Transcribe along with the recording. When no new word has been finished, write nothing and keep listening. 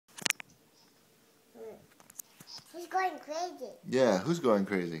He's going crazy. Yeah, who's going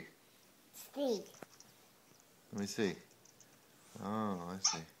crazy? Steve. Let me see. Oh, I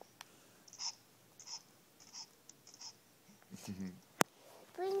see.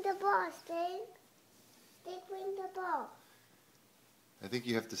 Bring the ball, Steve. Steve, bring the ball. I think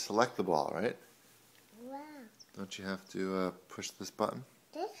you have to select the ball, right? Wow. Don't you have to push this button?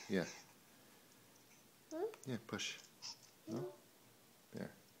 This? Yeah. Hmm? Yeah, push. Hmm? No?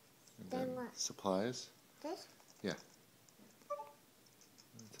 There. And Then what? Supplies. This? Yeah.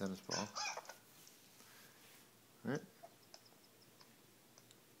 Tennis ball. Right?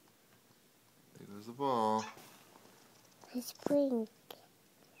 There goes the ball. Let's bring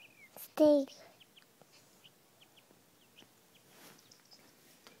Steve.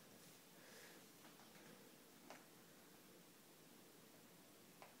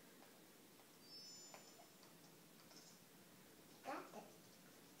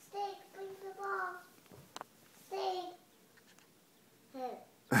 Steve, bring the ball. Steve. Hey.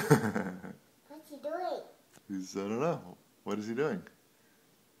 What's he doing? I don't know. What is he doing?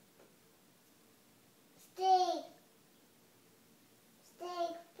 Steve.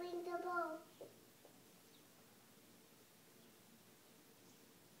 Steve, bring the ball.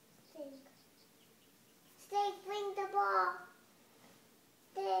 Steve. Steve, bring the ball.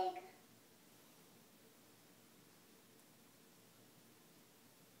 Steve.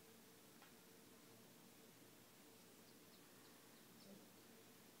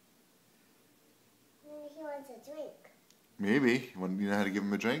 Maybe he wants a drink. Maybe. You know how to give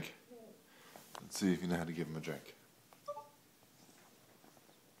him a drink? Let's see if you know how to give him a drink.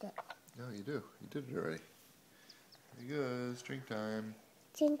 No, you do. You did it already. There he goes. Drink time.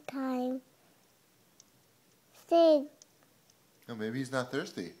 Drink time. Steve. Oh, maybe he's not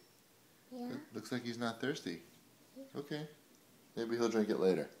thirsty. Yeah. It looks like he's not thirsty. Okay. Maybe he'll drink it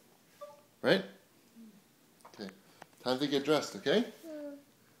later. Right? Okay. Time to get dressed, okay?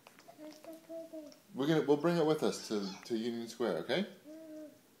 We'll bring it with us to Union Square, okay?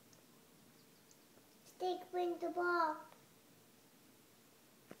 Steve, bring the ball.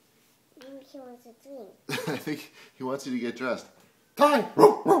 Maybe he wants a drink. I think he wants you to get dressed. Time!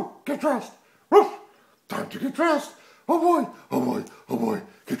 Woo, woo, get dressed! Woo! Time to get dressed! Oh boy! Oh boy! Oh boy!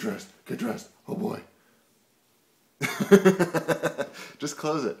 Get dressed! Get dressed! Oh boy! Just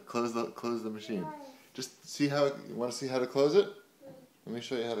close it. Close the machine. Just see how you want to see how to close it? Let me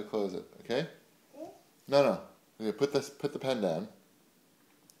show you how to close it, okay? No. Okay, put the pen down.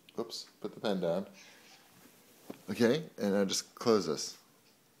 Oops, put the pen down. Okay, and now just close this.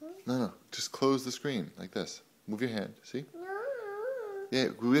 No, just close the screen like this. Move your hand, see? No. Yeah,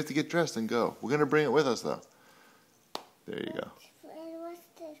 we have to get dressed and go. We're going to bring it with us, though. There you go. What's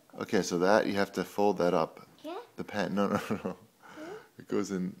this? Okay, so that, you have to fold that up. Yeah? The pen, no. It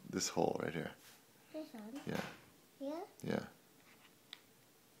goes in this hole right here. This one? Yeah. Yeah? Yeah.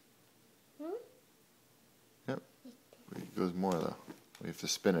 Hmm? Yep. It goes more, though. We have to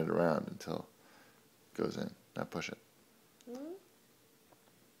spin it around until it goes in. Now push it. Hmm?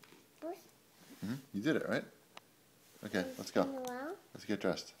 Push? You did it, right? Okay, let's go. Spin around? Let's get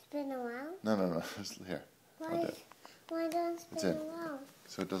dressed. Spin around? No. Just here. I'll do it. Why don't It's spin in. around?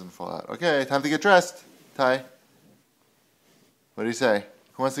 So it doesn't fall out. Okay, time to get dressed. Ty. What do you say?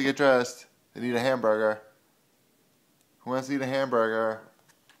 Who wants to get dressed? They need a hamburger. Who wants to eat a hamburger?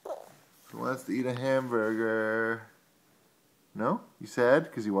 Who wants to eat a hamburger? No? You said?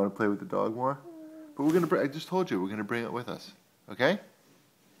 Because you want to play with the dog more? But we're going to I just told you, we're going to bring it with us. Okay?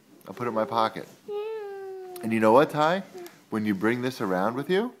 I'll put it in my pocket. And you know what, Ty? When you bring this around with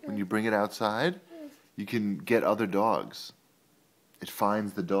you, when you bring it outside, you can get other dogs. It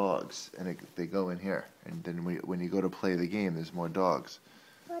finds the dogs, and they go in here. And then when you go to play the game, there's more dogs.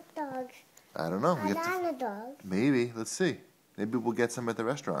 What dogs? I don't know. Banana dogs. Maybe. Let's see. Maybe we'll get some at the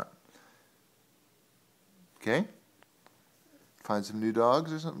restaurant. Okay? Find some new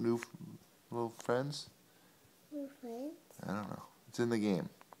dogs or something, new little friends. New friends? I don't know. It's in the game.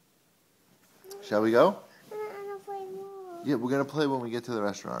 Shall we go? I don't play more. Yeah, we're going to play when we get to the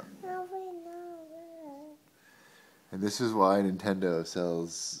restaurant. I don't play now. And this is why Nintendo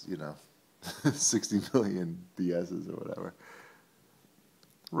sells, 60 million DSs or whatever.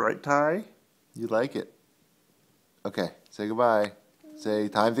 Right, Ty? You like it. Okay, say goodbye. Say,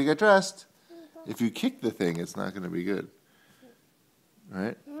 time to get dressed. If you kick the thing, it's not going to be good.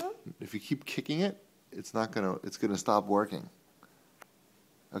 Right? If you keep kicking it, it's going to stop working.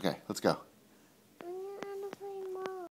 Okay, let's go.